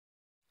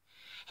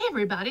Hey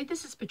everybody,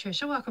 this is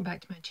Patricia. Welcome back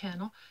to my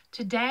channel.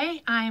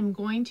 Today I am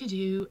going to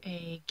do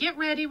a get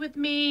ready with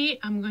me.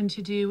 I'm going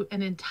to do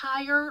an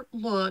entire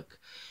look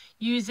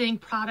using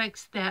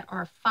products that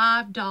are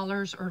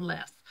 $5 or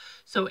less.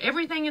 So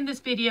everything in this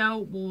video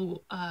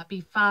will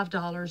be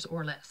 $5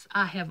 or less.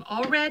 I have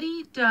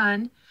already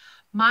done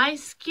my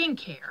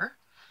skincare.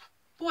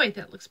 Boy,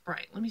 that looks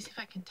bright. Let me see if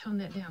I can tone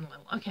that down a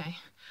little. Okay.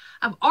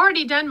 I've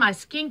already done my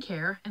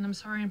skincare, and I'm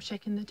sorry I'm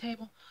shaking the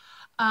table.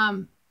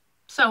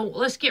 So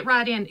let's get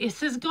right in.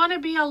 This is going to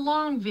be a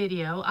long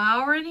video. I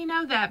already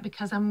know that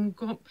because I'm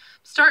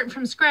starting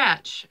from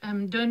scratch.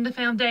 I'm doing the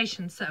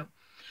foundation. So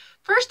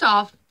first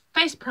off,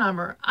 face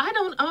primer. I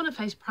don't own a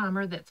face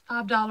primer that's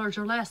 $5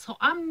 or less, so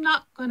I'm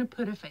not going to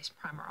put a face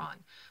primer on.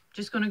 I'm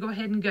just going to go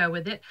ahead and go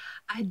with it.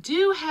 I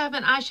do have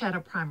an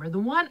eyeshadow primer. The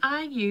one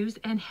I use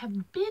and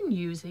have been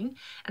using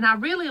and I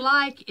really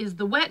like is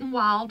the Wet n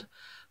Wild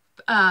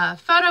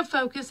Photo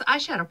Focus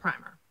eyeshadow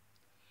primer.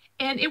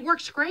 And it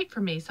works great for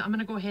me, so I'm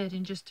going to go ahead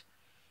and just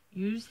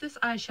use this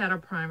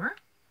eyeshadow primer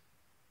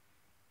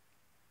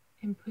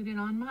and put it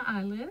on my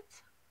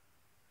eyelids.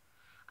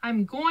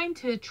 I'm going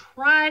to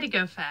try to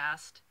go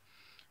fast.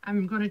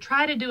 I'm going to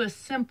try to do a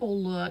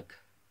simple look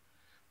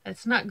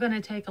that's not going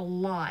to take a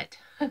lot.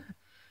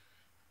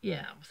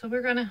 Yeah, so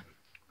we're going to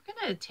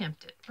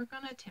attempt it. We're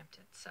going to attempt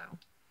it. So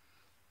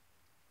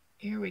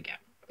here we go.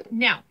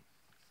 Now,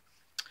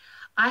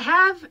 I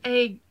have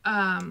a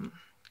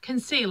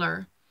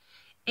concealer.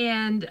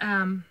 And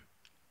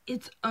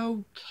it's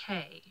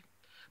okay,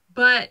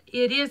 but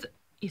it's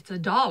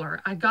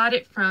 $1. I got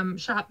it from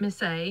Shop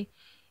Miss A.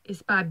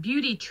 It's by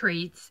Beauty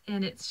Treats,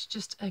 and it's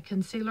just a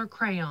concealer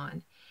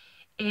crayon.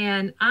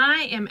 And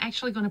I am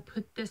actually going to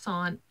put this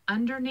on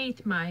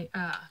underneath my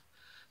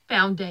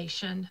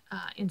foundation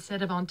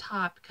instead of on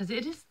top, because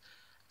it's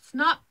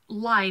not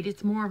light,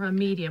 it's more of a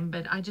medium,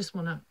 but I just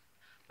want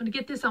to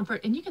get this on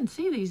first. And you can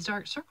see these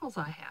dark circles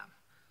I have.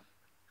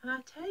 I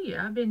tell you,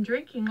 I've been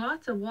drinking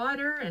lots of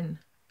water, and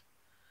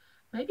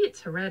maybe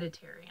it's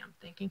hereditary, I'm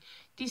thinking.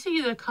 Do you see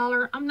the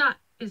color? I'm not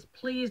as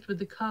pleased with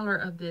the color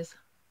of this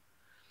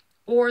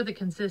or the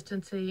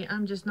consistency.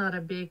 I'm just not a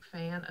big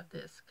fan of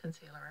this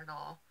concealer at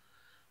all.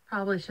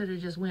 Probably should have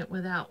just went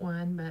without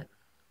one, but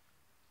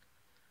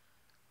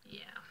yeah,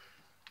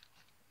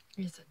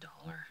 it's $1.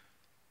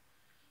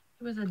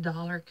 It was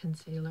 $1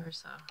 concealer,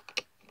 so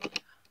yeah.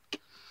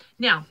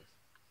 Now,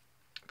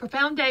 for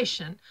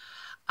foundation,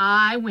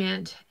 I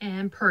went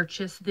and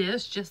purchased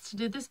this just to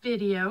do this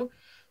video.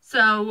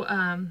 So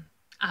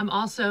I'm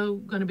also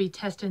going to be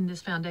testing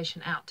this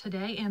foundation out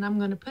today, and I'm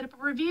going to put up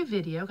a review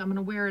video. I'm going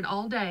to wear it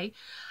all day.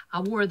 I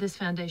wore this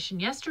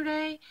foundation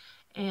yesterday,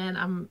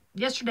 and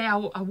yesterday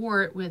I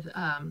wore it with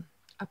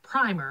a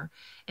primer.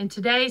 And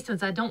today,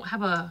 since I don't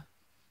have a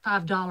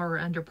 $5 or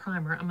under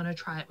primer, I'm going to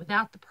try it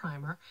without the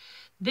primer.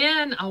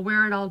 Then I'll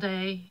wear it all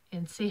day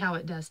and see how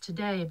it does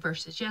today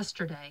versus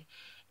yesterday.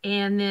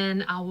 And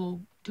then I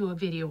will do a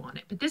video on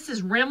it. But this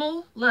is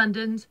Rimmel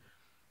London's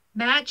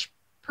Match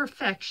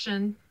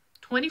Perfection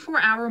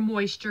 24-Hour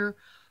Moisture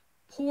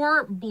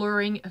Pore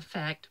Blurring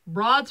Effect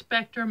Broad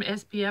Spectrum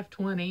SPF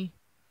 20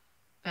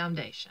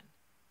 Foundation.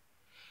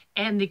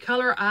 And the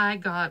color I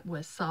got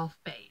was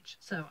soft beige.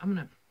 So I'm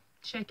going to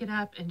check it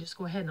up and just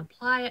go ahead and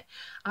apply it.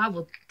 I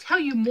will tell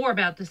you more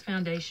about this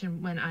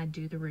foundation when I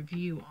do the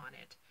review on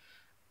it.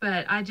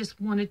 But I just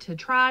wanted to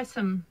try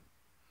some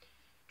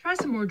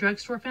more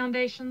drugstore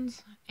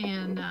foundations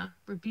and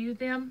review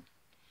them.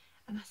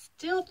 And I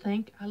still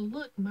think I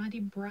look mighty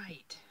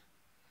bright.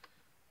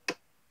 Does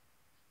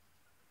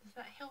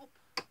that help?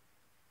 I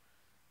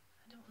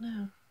don't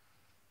know.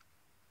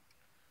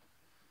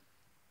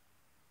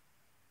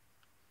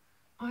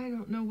 I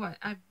don't know what.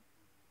 I've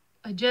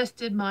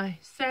adjusted my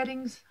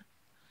settings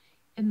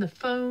in the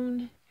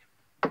phone.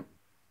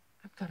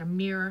 I've got a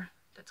mirror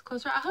that's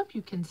closer. I hope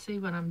you can see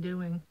what I'm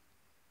doing.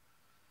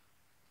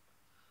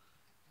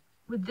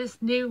 With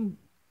this new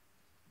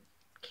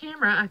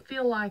camera, I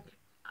feel like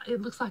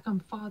it looks like I'm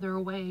farther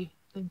away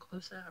than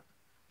close up.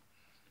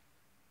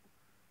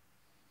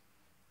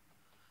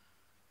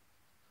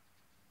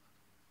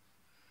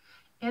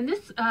 And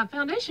this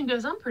foundation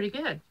goes on pretty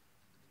good.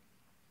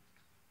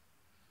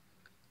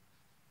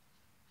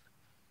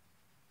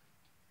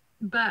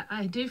 But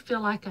I do feel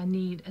like I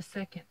need a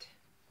second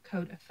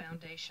coat of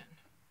foundation.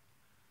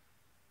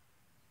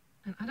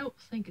 And I don't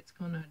think it's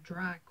going to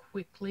dry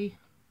quickly.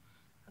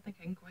 I think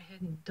I can go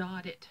ahead and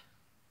dot it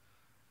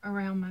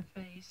around my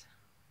face.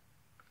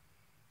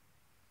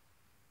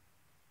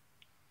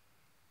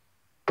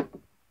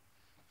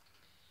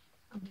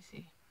 Let me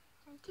see.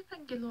 Let's see if I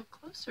can get a little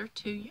closer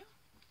to you.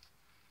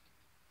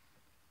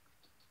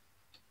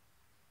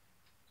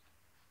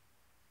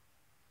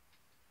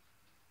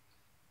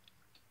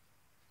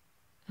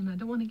 And I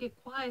don't want to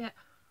get quiet.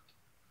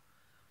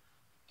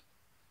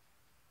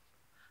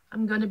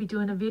 I'm going to be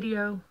doing a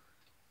video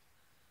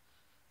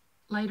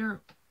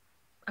later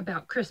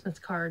about Christmas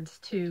cards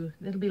too.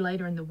 It'll be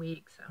later in the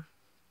week, so.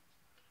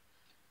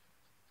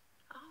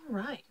 All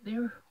right,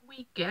 there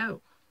we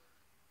go.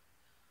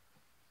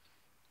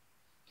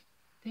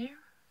 There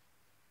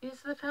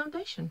is the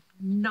foundation.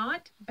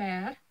 Not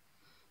bad.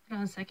 Hold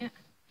on a second.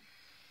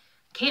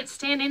 Can't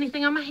stand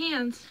anything on my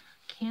hands.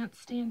 Can't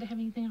stand to have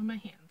anything on my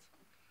hands.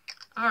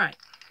 All right.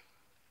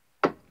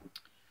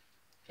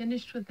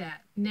 Finished with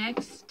that.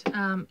 Next,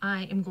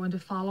 I am going to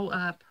follow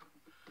up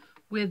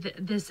with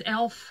this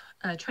e.l.f.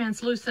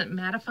 translucent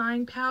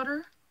mattifying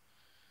powder.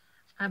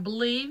 I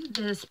believe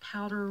this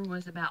powder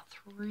was about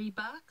 $3.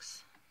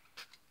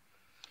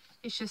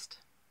 It's just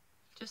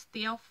the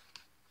e.l.f.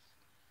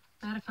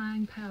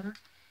 mattifying powder.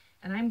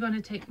 And I'm going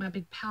to take my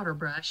big powder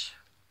brush,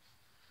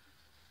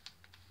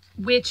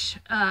 which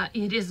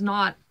it is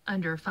not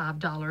under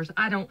 $5.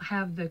 I don't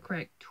have the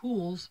correct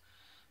tools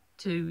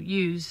to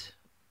use.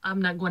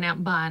 I'm not going out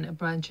and buying a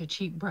bunch of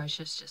cheap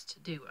brushes just to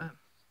do a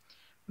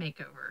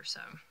makeover.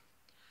 So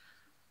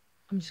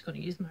I'm just going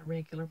to use my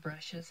regular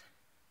brushes.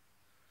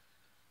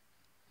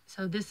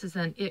 So this is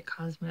an IT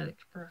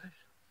Cosmetics brush.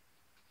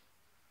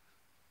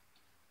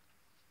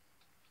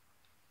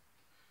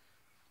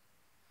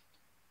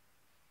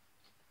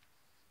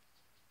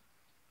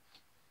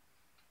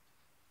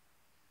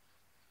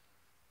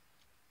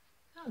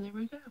 Oh, there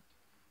we go.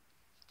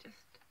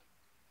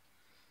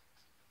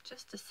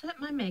 Just to set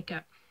my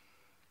makeup.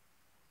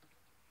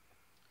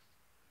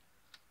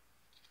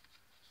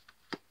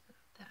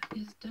 That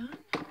is done.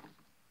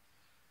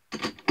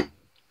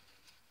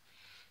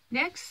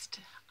 Next,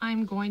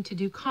 I'm going to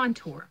do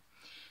contour.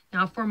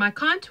 Now for my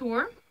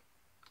contour,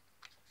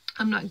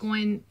 I'm not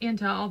going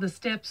into all the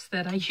steps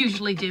that I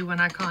usually do when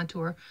I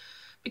contour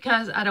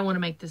because I don't want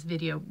to make this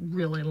video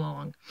really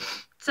long.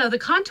 So the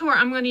contour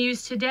I'm going to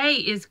use today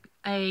is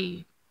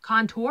a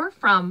contour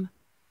from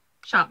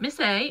Shop Miss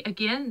A.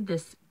 Again,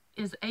 this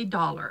is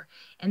 $1.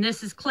 And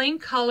this is Clean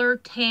Color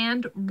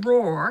Tanned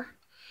Roar.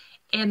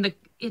 And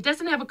it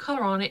doesn't have a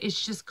color on it.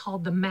 It's just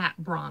called the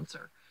Matte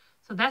Bronzer.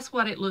 So that's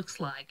what it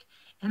looks like.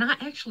 And I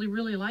actually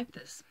really like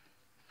this.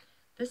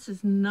 This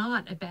is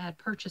not a bad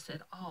purchase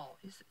at all.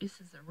 This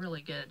is a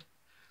really good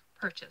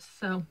purchase.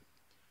 So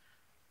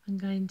I'm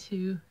going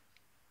to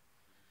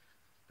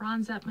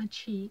bronze up my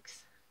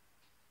cheeks.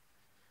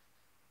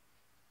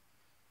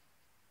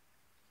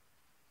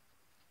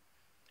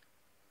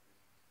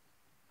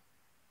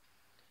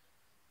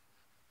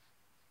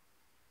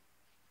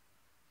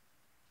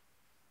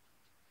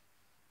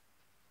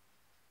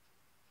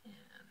 And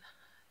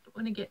I don't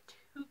want to get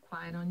too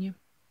quiet on you.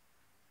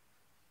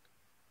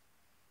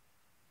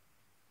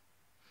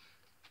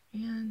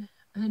 And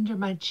under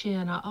my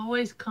chin, I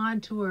always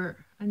contour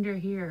under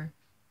here.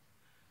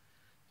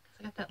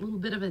 I got that little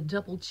bit of a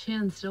double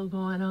chin still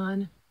going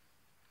on.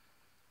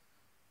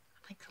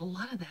 I think a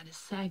lot of that is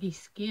saggy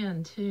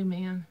skin too,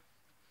 man.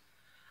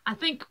 I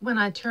think when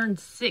I turn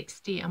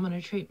 60, I'm going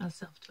to treat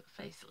myself to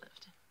a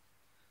facelift.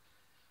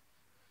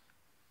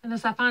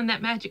 Unless I find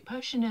that magic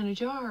potion in a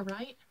jar,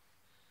 right?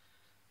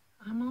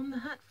 I'm on the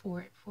hunt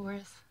for it for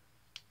us.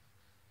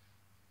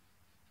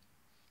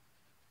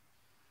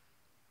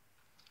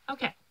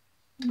 Okay,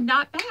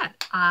 not bad.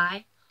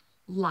 I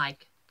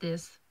like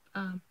this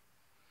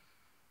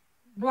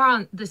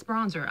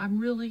bronzer. I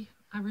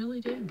really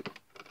do.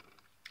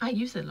 I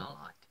use it a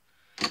lot.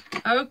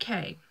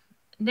 Okay,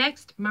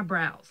 next, my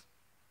brows.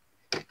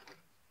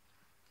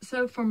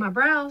 So for my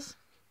brows,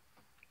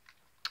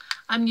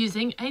 I'm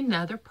using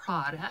another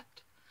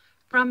product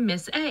from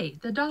Miss A,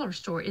 the dollar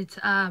store. It's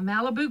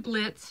Malibu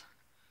Glitz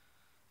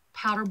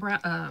powder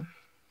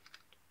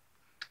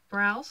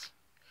brows.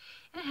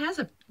 It has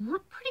a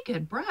pretty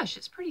good brush.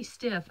 It's pretty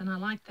stiff, and I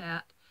like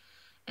that.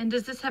 And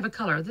does this have a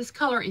color? This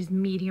color is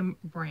medium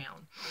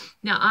brown.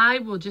 Now, I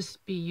will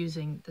just be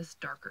using this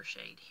darker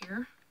shade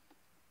here.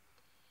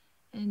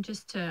 And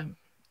just to,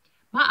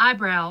 my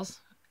eyebrows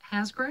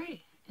has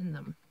gray in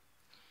them.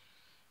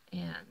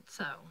 And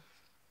so,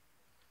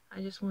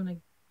 I just want to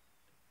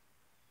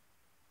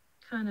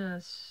kind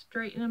of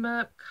straighten them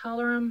up,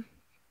 color them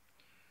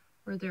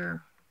where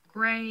they're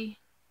gray.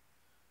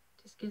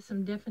 Just get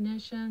some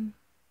definition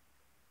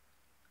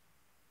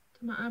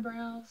my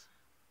eyebrows,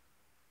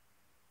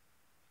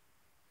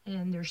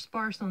 and they're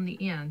sparse on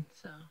the end,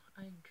 so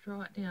I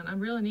draw it down. I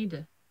really need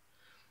to,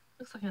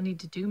 looks like I need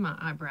to do my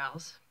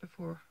eyebrows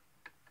before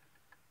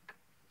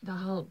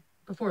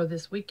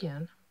this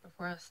weekend,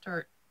 before I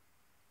start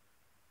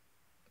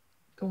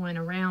going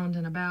around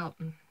and about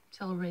and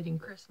celebrating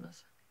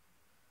Christmas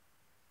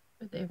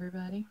with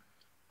everybody.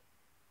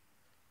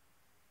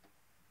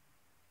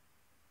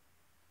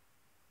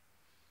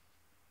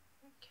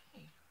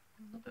 Okay,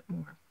 a little bit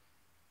more.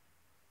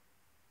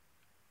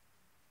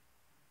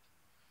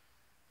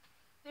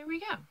 There we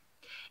go.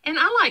 And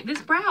I like this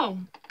brow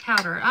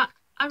powder.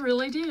 I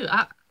really do.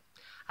 I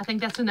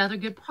think that's another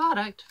good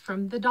product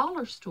from the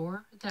dollar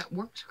store that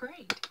works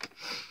great.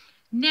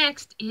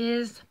 Next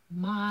is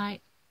my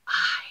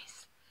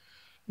eyes.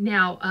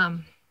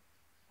 Now,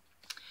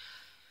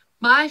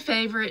 my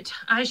favorite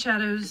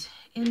eyeshadows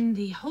in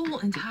the whole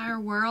entire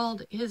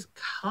world is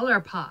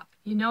ColourPop.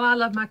 You know I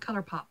love my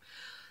ColourPop.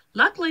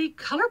 Luckily,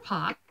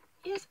 ColourPop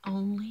is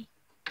only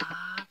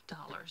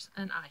 $5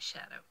 an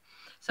eyeshadow.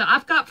 So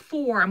I've got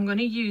 4 I'm going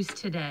to use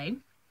today.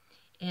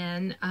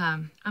 And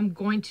I'm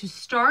going to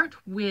start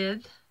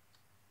with,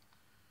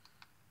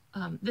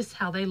 this is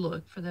how they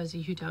look for those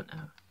of you who don't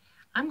know.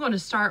 I'm going to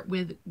start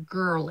with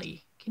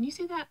Girly. Can you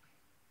see that?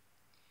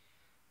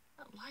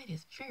 That light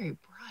is very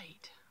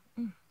bright.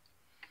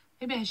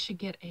 Maybe I should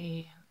get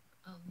a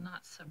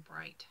not so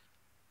bright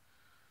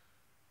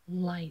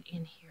light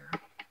in here.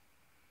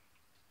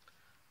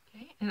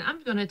 Okay, and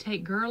I'm going to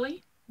take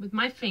Girly with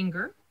my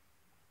finger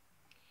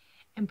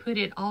and put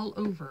it all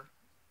over,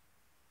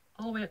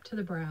 all the way up to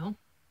the brow.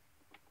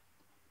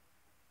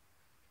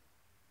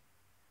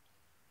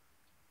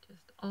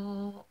 Just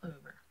all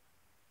over.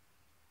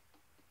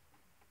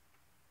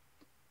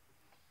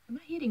 Am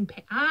I hitting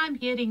pan? I'm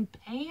hitting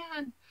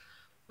pan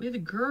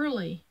with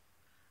Girly.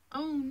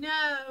 Oh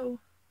no.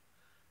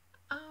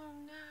 Oh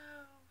no.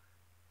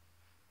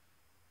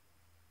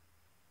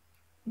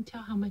 You can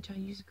tell how much I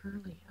use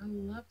Girly. I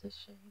love this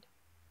shade.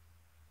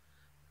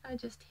 I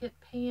just hit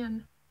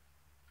pan.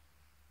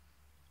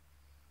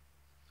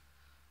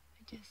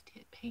 I just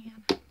hit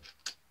pan.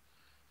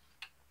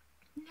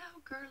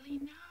 No, Girly,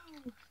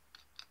 no.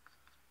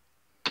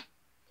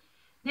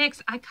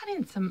 Next, I got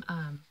in some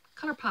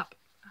ColourPop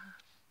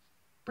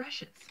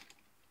brushes.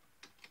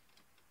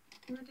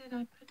 Where did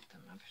I put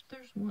them?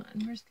 There's one.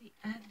 Where's the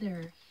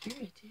other? Here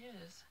it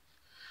is.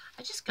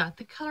 I just got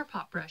the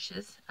ColourPop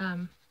brushes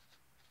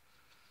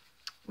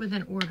with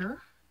an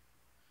order.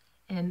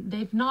 And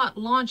they've not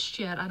launched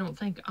yet, I don't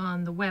think,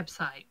 on the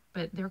website.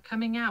 But they're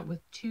coming out with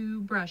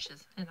 2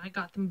 brushes. And I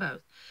got them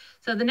both.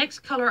 So the next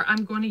color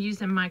I'm going to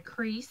use in my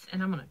crease,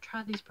 and I'm going to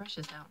try these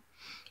brushes out,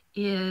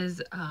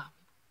 is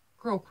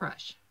Girl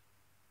Crush.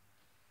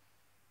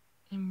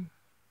 And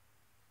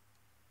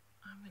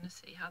I'm going to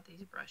see how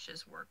these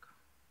brushes work.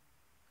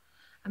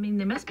 I mean,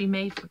 they must be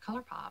made for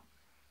ColourPop.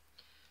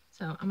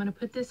 So I'm going to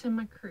put this in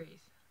my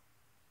crease.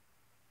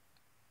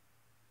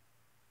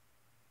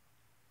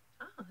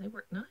 Oh, they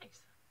work nice.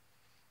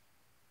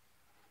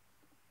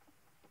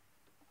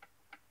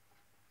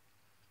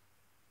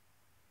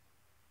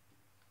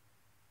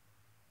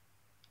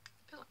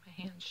 I feel like my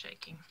hand's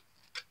shaking.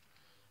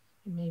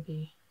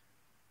 Maybe.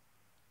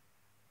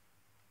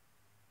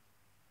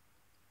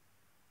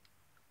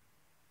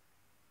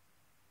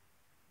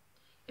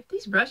 If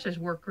these brushes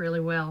work really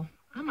well,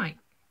 I might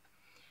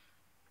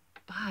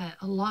buy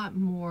a lot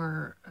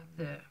more of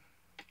the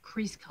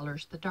crease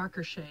colors, the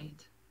darker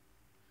shades,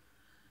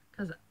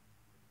 because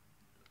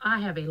I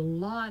have a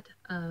lot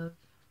of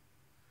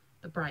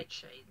the bright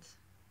shades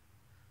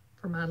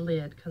for my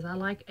lid, because I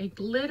like a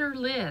glitter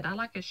lid. I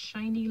like a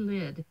shiny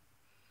lid.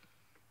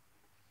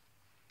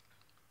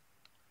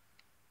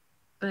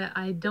 But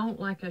I don't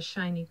like a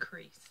shiny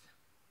crease.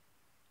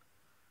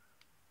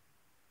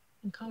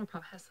 And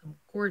ColourPop has some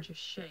gorgeous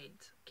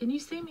shades. Can you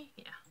see me?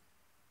 Yeah.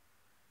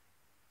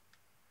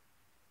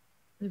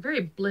 They're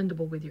very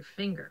blendable with your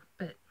finger,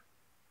 but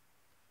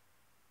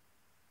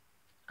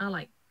I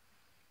like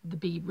to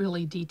be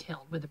really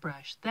detailed with the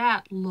brush.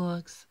 That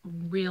looks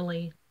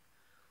really,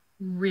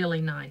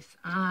 really nice.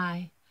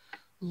 I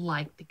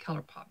like the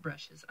ColourPop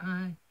brushes.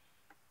 I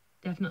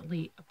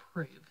definitely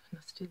approve.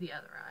 Let's do the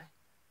other eye.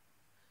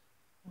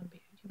 I want you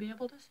to be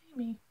able to see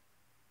me.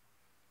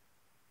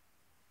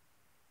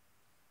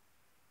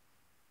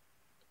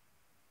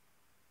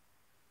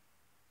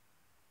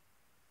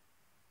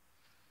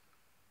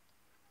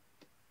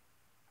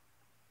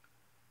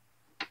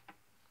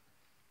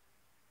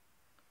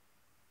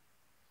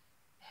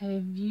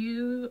 Have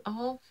you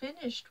all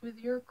finished with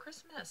your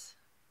Christmas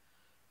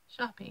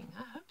shopping?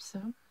 I hope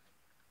so.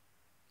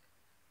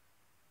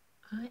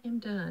 I am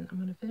done. I'm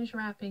going to finish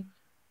wrapping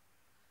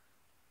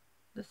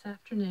this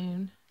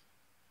afternoon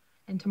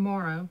and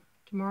tomorrow.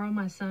 Tomorrow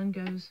my son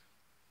goes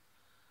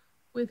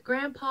with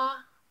Grandpa,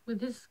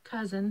 with his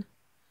cousin,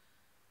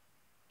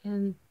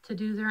 and to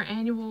do their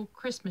annual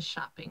Christmas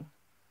shopping.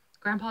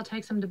 Grandpa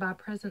takes them to buy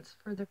presents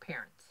for their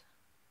parents.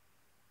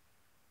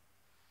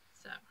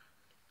 So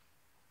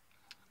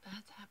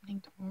that's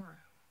happening tomorrow.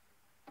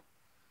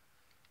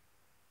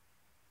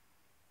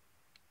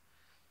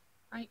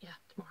 Right? Yeah,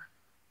 tomorrow.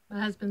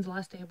 My husband's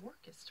last day of work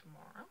is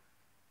tomorrow.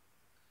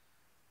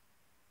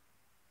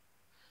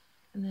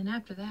 And then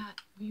after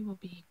that, we will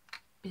be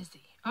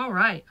busy. All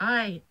right.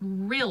 I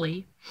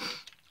really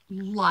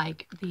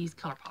like these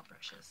ColourPop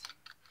brushes.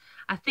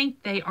 I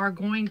think they are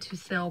going to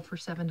sell for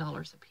 $7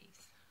 a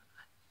piece.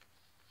 I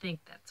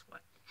think that's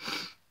what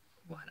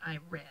I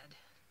read.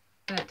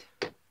 But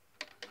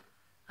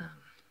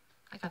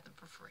I got them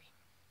for free.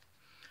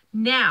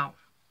 Now,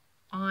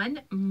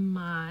 on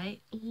my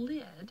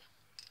lid,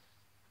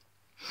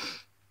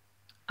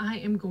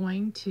 I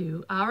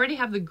already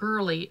have the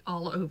Girly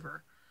all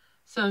over.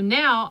 So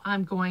now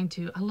I'm going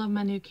to, I love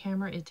my new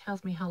camera. It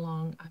tells me how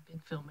long I've been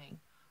filming.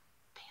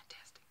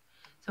 Fantastic.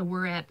 So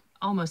we're at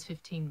almost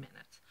 15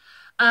 minutes.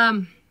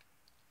 I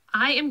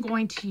am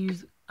going to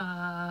use,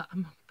 I'm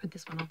going to put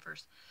this one on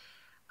first.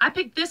 I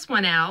picked this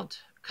one out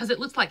because it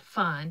looks like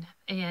fun,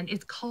 and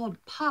it's called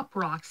Pop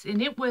Rocks,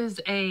 and it was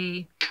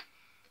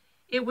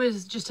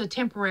just a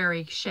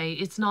temporary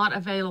shade. It's not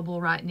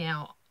available right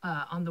now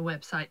on the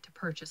website to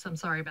purchase. I'm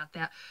sorry about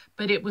that.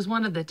 But it was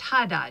one of the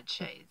tie-dyed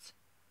shades.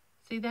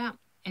 See that?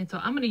 And so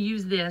I'm going to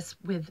use this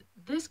with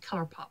this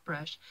ColourPop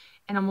brush,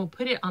 and I'm going to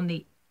put it on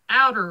the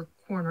outer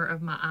corner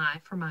of my eye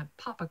for my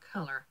pop of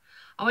color.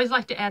 I always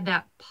like to add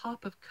that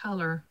pop of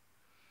color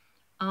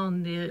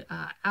on the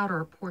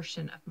outer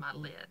portion of my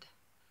lid.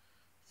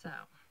 So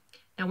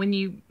now when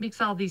you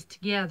mix all these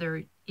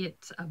together,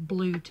 it's a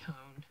blue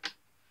tone.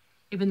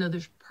 Even though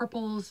there's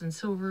purples and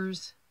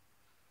silvers,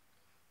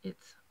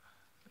 it's,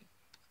 let me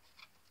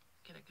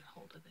get a good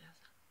hold of this.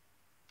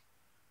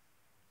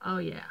 Oh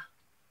yeah,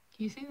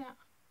 can you see that?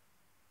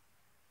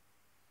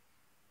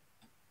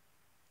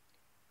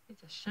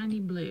 It's a shiny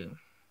blue.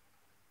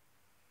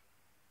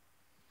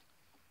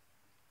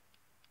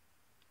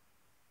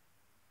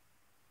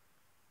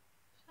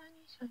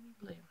 Shiny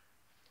blue.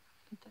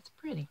 I think that's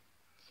pretty.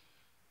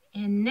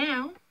 And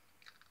now,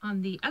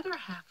 on the other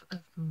half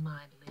of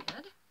my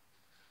lid,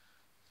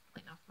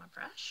 clean off my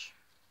brush,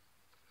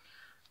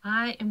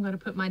 I am going to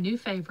put my new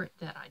favorite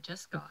that I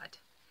just got,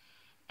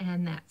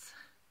 and that's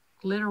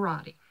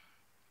Glitterati.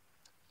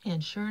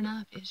 And sure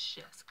enough, it's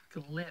just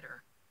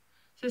glitter.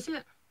 Is this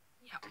it?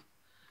 Yep.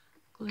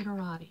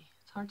 Glitterati.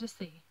 It's hard to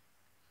see.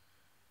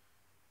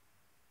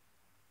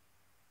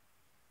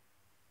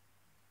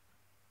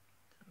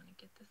 So I'm going to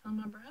get this on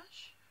my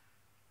brush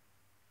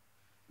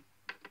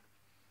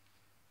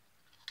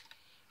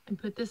and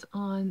put this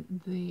on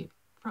the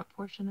front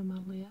portion of my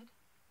lid.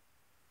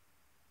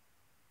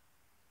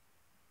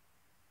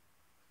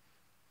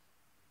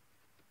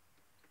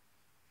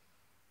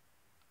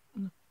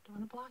 Don't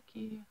want to block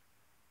you.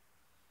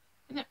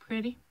 Isn't that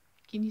pretty?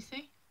 Can you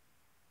see?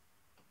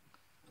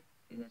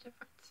 See the difference?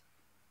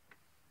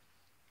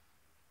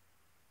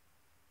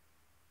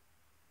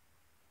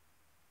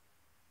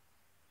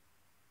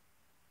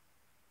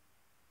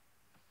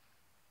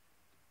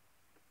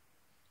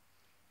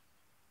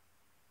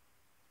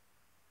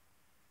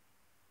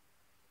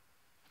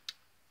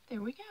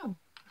 There we go.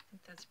 I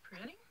think that's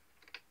pretty.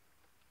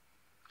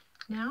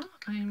 Now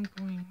I am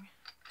going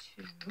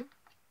to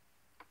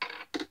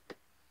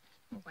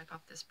wipe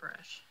off this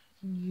brush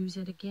and use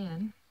it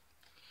again.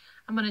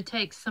 I'm going to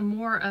take some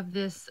more of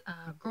this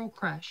Girl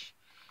Crush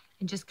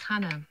and just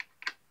kind of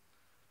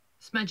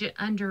smudge it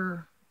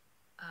under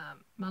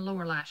my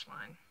lower lash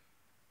line.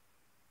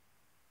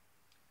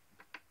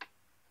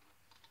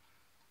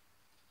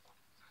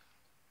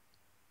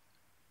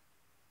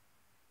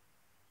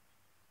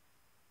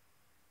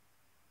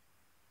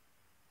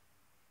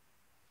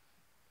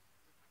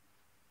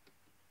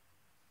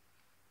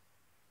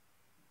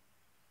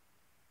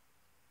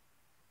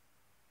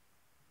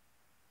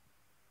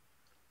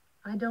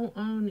 I don't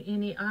own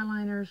any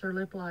eyeliners or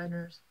lip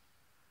liners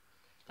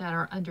that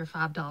are under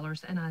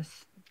 $5, and I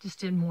just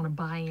didn't want to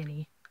buy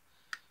any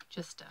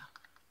just to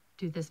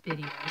do this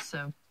video.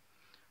 So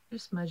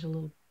just smudge a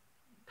little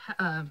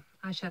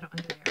eyeshadow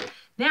under there.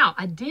 Now,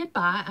 I did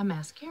buy a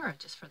mascara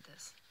just for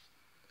this,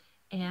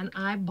 and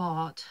I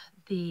bought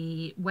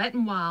the Wet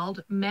n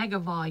Wild Mega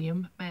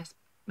Volume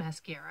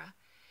mascara.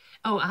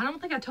 Oh, I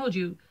don't think I told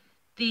you,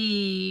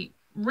 the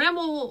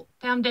Rimmel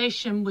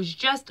foundation was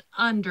just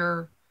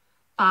under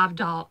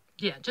 $5.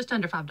 Yeah, just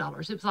under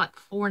 $5. It was like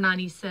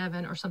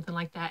 $4.97 or something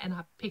like that, and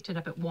I picked it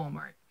up at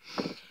Walmart.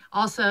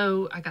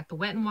 Also, I got the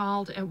Wet n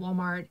Wild at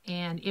Walmart,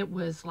 and it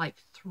was like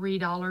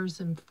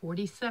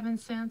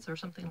 $3.47 or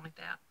something like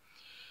that.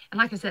 And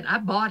like I said, I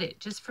bought it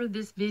just for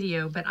this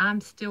video, but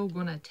I'm still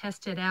going to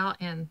test it out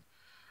and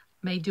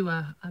may do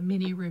a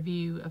mini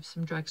review of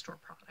some drugstore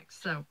products.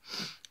 So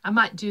I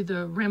might do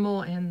the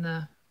Rimmel and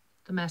the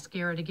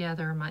mascara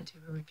together. I might do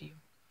a review.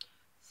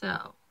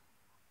 So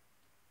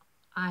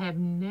I have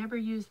never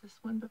used this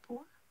one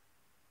before.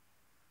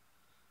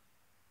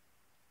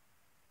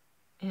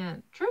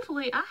 And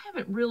truthfully, I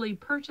haven't really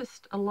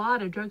purchased a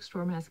lot of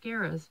drugstore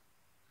mascaras.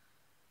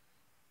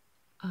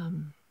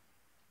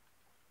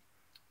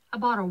 I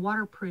bought a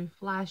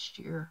waterproof last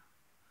year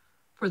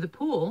for the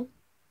pool,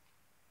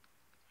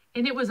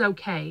 and it was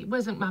okay. It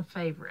wasn't my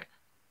favorite.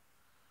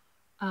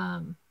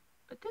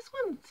 But this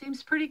one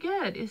seems pretty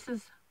good.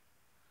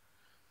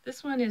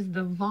 This one is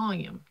the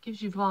volume,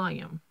 gives you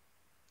volume.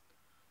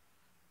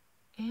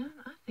 And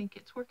I think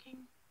it's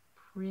working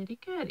pretty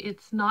good.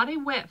 It's not a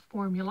wet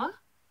formula,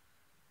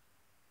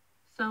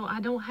 so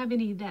I don't have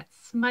any of that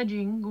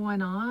smudging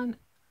going on.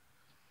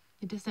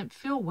 It doesn't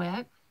feel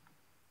wet.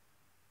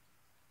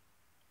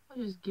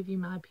 I'll just give you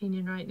my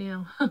opinion right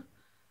now.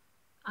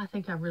 I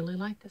think I really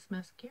like this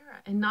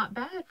mascara, and not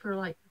bad for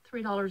like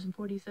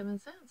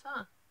 $3.47,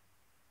 huh?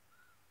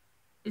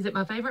 Is it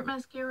my favorite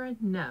mascara?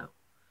 No.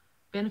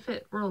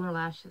 Benefit Roller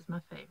Lash is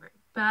my favorite,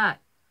 but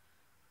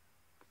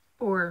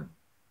for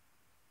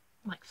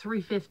like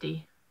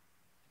 $3.50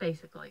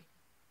 basically.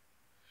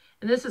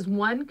 And this is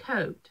one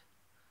coat.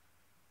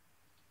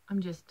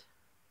 I'm just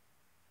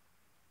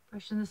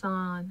brushing this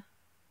on.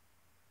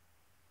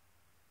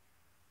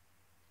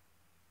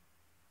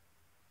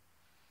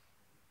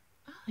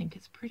 I think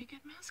it's pretty good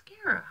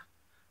mascara.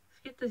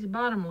 Let's get these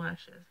bottom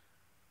lashes.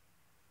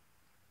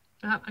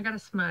 Oh, I got a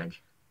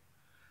smudge.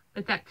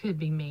 But that could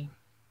be me.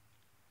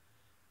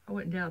 I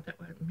wouldn't doubt that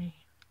wasn't me.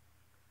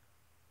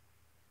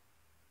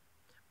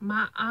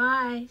 My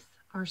eyes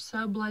are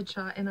so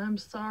bloodshot, and I'm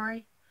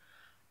sorry.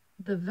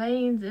 The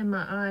veins in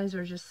my eyes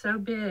are just so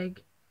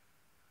big.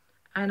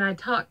 And I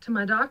talked to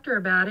my doctor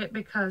about it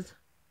because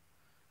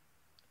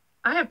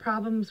I have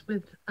problems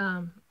with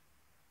the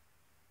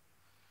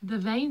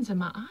veins in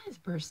my eyes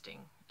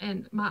bursting.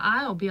 And my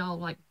eye will be all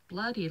like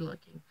bloody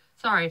looking.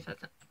 Sorry if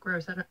that's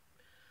gross. I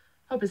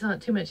hope it's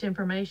not too much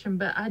information,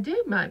 but I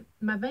do. My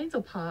veins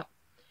will pop.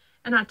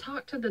 And I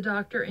talked to the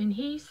doctor, and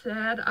he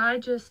said I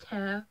just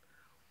have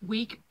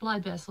weak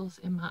blood vessels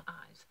in my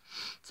eyes.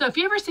 So if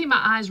you ever see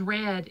my eyes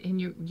red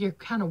and you're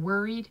kind of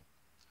worried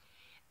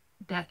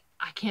that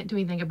I can't do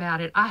anything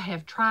about it, I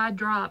have tried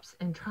drops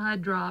and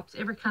tried drops,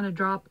 every kind of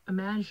drop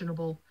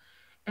imaginable,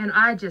 and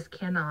I just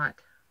cannot.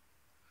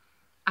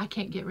 I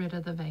can't get rid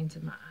of the veins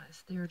in my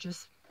eyes. They're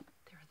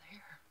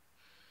there.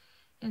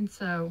 And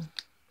so,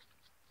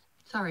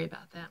 sorry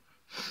about that.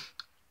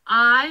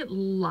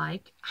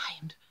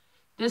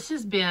 This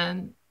has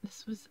been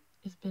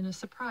a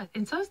surprise.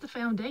 And so is the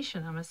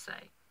foundation, I must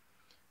say.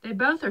 They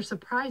both are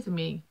surprising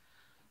me.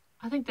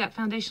 I think that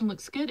foundation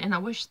looks good, and I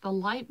wish the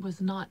light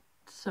was not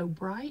so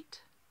bright.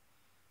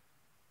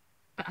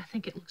 But I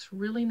think it looks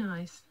really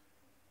nice.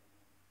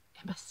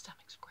 And my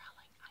stomach's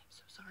growling. I'm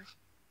so sorry.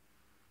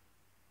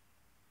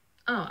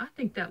 Oh, I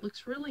think that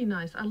looks really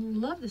nice. I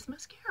love this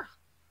mascara.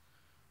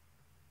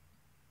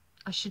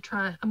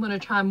 I'm going to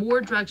try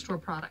more drugstore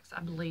products,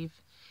 I believe,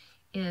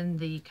 in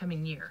the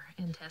coming year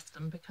and test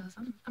them because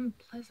I'm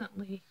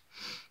pleasantly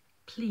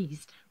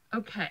pleased.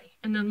 Okay,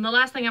 and then the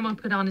last thing I'm going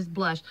to put on is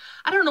blush.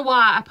 I don't know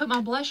why I put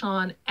my blush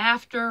on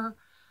after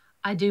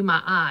I do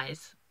my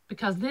eyes,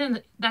 because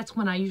then that's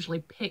when I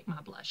usually pick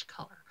my blush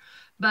color.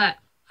 But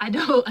I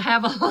don't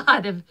have a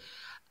lot of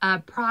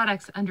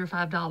products under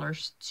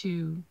 $5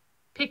 to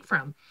pick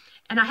from.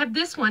 And I have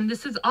this one.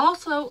 This is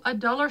also a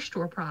dollar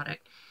store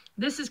product.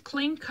 This is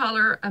Clean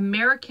Color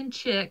American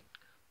Chick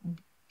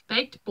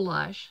Baked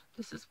Blush.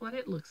 This is what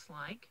it looks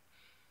like.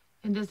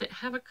 And does it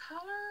have a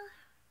color?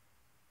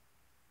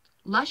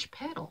 Lush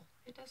Petal.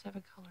 It does have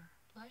a color.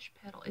 Lush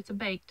Petal. It's a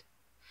baked.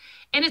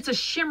 And it's a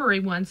shimmery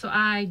one, so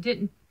I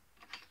didn't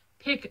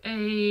pick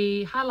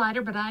a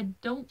highlighter, but I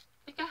don't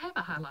think I have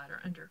a highlighter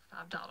under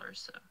 $5.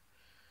 So,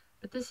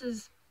 but this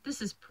is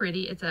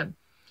pretty. It's a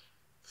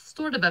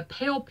sort of a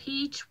pale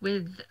peach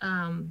with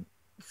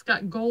it's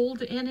got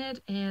gold in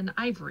it and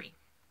ivory.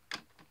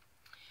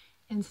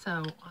 And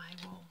so I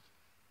will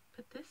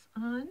put this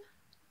on.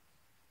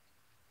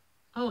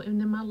 Oh,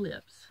 and then my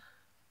lips.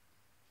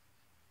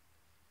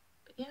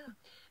 But yeah,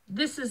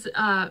 this is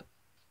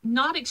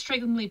not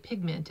extremely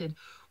pigmented,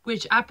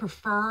 which I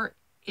prefer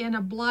in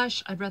a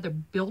blush. I'd rather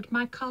build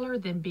my color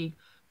than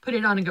put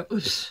it on and go,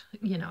 oops,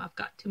 you know, I've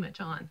got too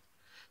much on.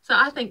 So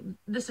I think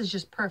this is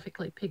just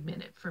perfectly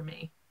pigmented for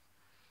me.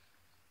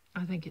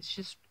 I think it's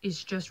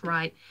just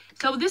right.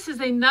 So this is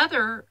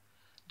another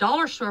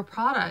dollar store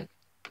product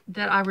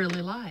that I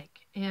really like.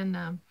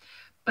 And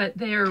but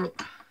they're,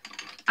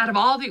 out of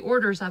all the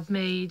orders I've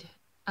made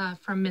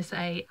from Miss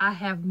A, I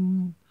have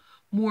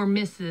more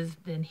misses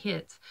than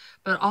hits.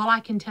 But all I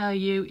can tell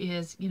you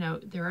is, you know,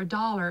 they're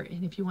 $1,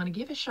 and if you want to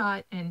give a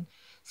shot and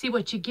see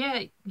what you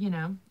get, you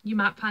know, you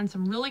might find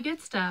some really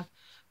good stuff,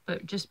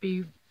 but just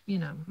be, you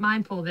know,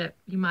 mindful that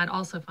you might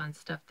also find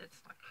stuff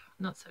that's like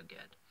not so good.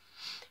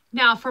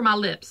 Now for my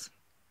lips,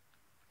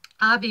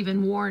 I've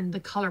even worn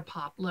the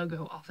ColourPop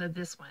logo off of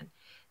this one.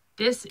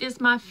 This is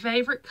my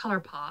favorite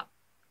ColourPop.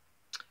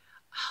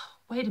 Oh,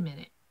 wait a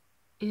minute.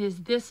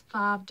 Is this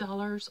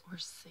 $5 or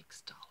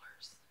 $6?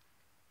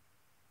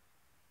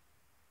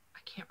 I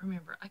can't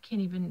remember. I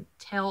can't even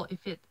tell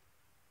if it's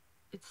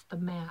the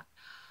matte.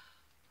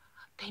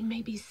 They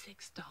may be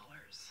 $6.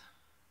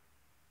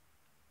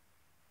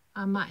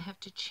 I might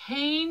have to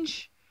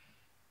change.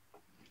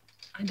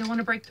 I don't want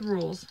to break the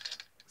rules.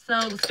 So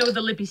let's go with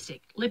the lippy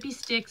stick. Lippy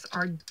sticks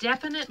are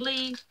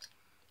definitely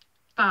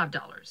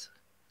 $5.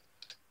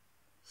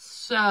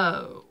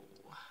 So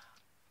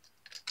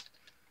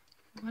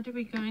what are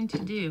we going to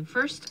do?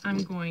 First,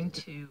 I'm going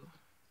to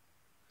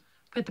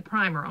put the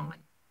primer on.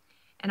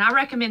 And I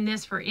recommend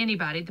this for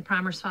anybody. The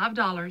primer's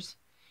 $5.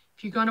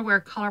 If you're going to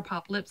wear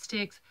ColourPop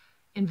lipsticks,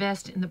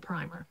 invest in the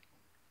primer.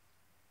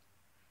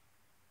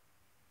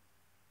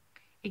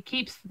 It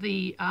keeps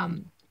the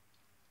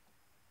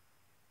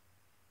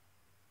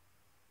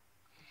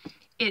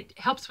it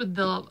helps with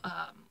the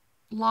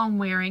long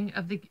wearing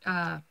of the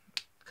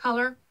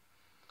color.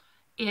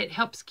 It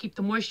helps keep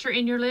the moisture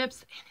in your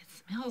lips, and it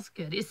smells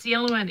good. It's the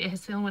only one.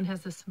 It's the only one that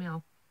has the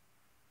smell.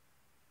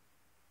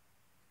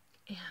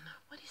 And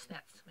what is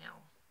that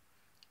smell?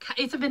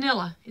 It's a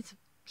vanilla. It's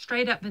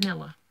straight up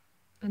vanilla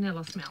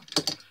smell.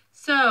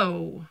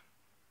 So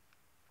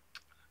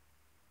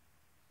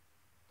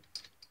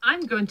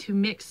I'm going to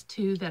mix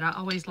two that I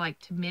always like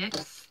to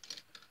mix.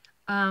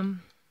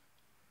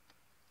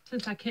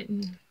 Since I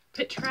couldn't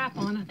put Trap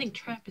on, I think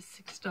Trap is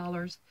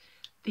 $6.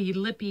 The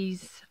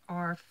lippies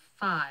are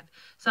 $5.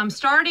 So I'm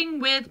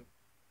starting with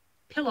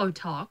Pillow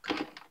Talk.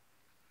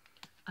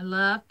 I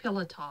love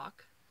Pillow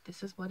Talk.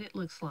 This is what it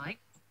looks like.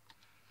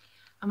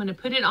 I'm going to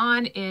put it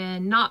on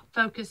and not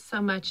focus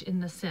so much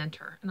in the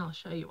center, and I'll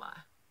show you why.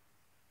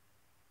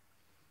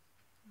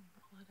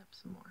 Roll it up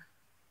some more.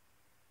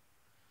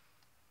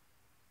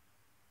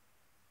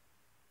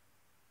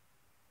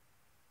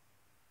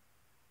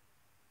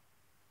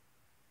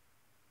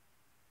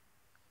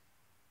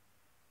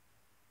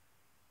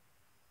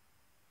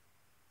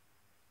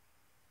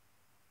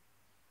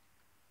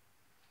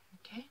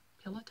 Okay,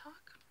 Pillow Talk.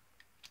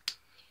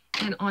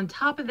 And on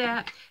top of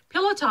that,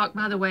 Pillow Talk,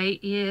 by the way,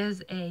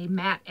 is a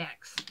Matte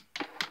X.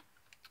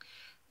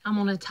 I'm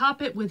going to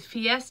top it with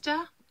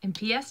Fiesta, and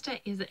Fiesta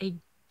is a,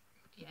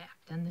 yeah,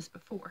 I've done this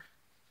before.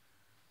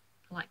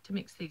 I like to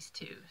mix these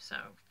two. So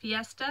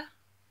Fiesta,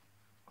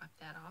 wipe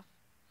that off.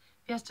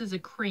 Fiesta is a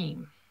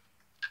cream.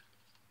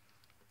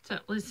 So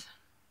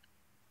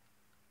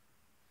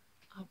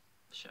I'll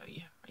show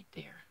you right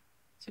there.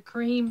 It's a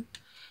cream,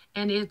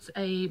 and it's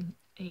a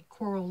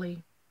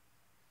corally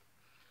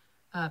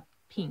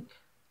pink.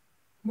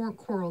 More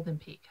coral than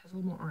pink. Has a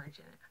little more orange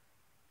in it.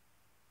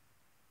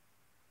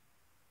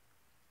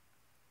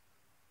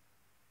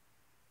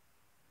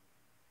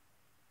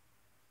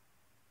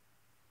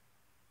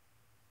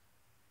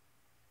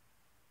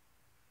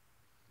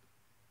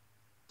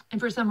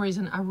 And for some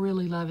reason, I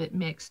really love it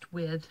mixed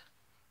with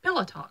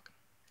Pillow Talk.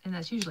 And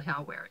that's usually how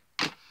I wear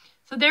it.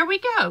 So there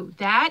we go.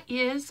 That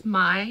is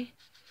my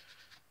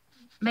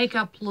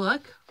makeup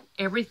look.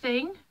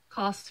 Everything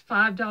costs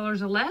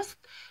 $5 or less.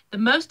 The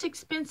most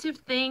expensive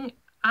thing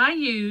I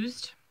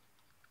used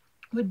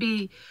would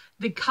be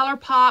the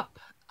ColourPop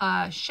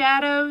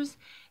shadows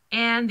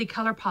and the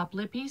ColourPop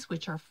lippies,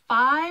 which are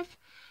 $5.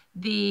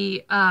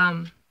 The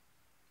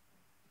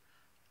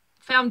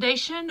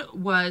foundation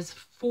was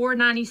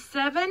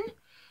 $4.97.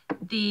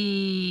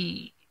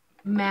 The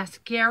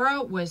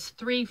mascara was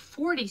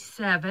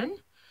 $3.47.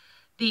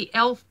 The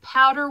e.l.f.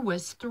 powder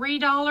was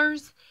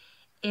 $3.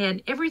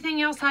 And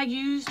everything else I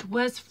used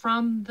was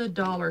from the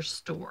dollar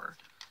store.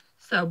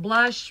 So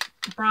blush,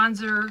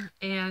 bronzer,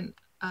 and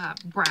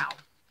brow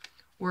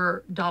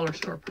were dollar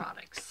store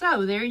products.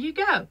 So there you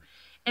go.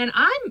 And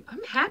I'm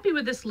happy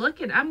with this look,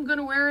 and I'm going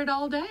to wear it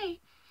all day.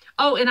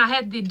 Oh, and I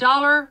had the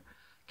dollar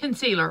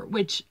concealer,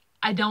 which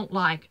I don't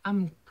like.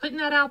 I'm putting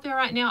that out there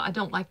right now. I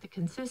don't like the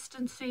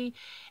consistency,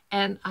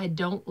 and I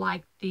don't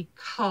like the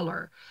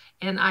color.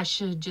 And I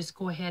should just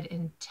go ahead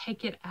and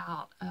take it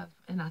out of,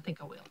 and I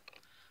think I will.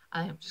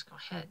 I am just going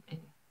to go ahead and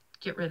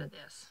get rid of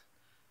this.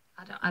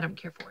 I don't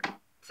care for it.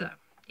 So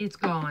it's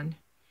gone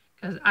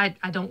because I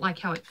don't like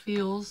how it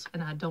feels,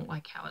 and I don't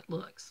like how it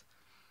looks.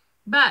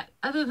 But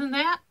other than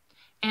that,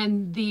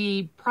 and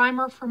the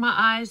primer for my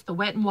eyes, the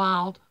Wet n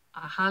Wild,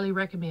 I highly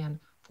recommend,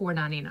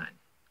 $4.99.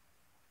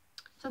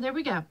 So there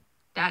we go.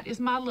 That is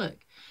my look.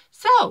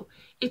 So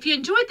if you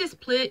enjoyed this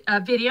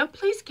video,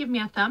 please give me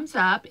a thumbs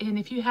up. And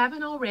if you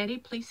haven't already,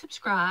 please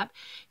subscribe.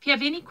 If you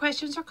have any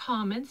questions or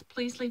comments,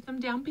 please leave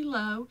them down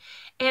below.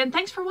 And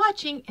thanks for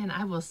watching, and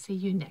I will see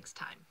you next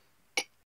time.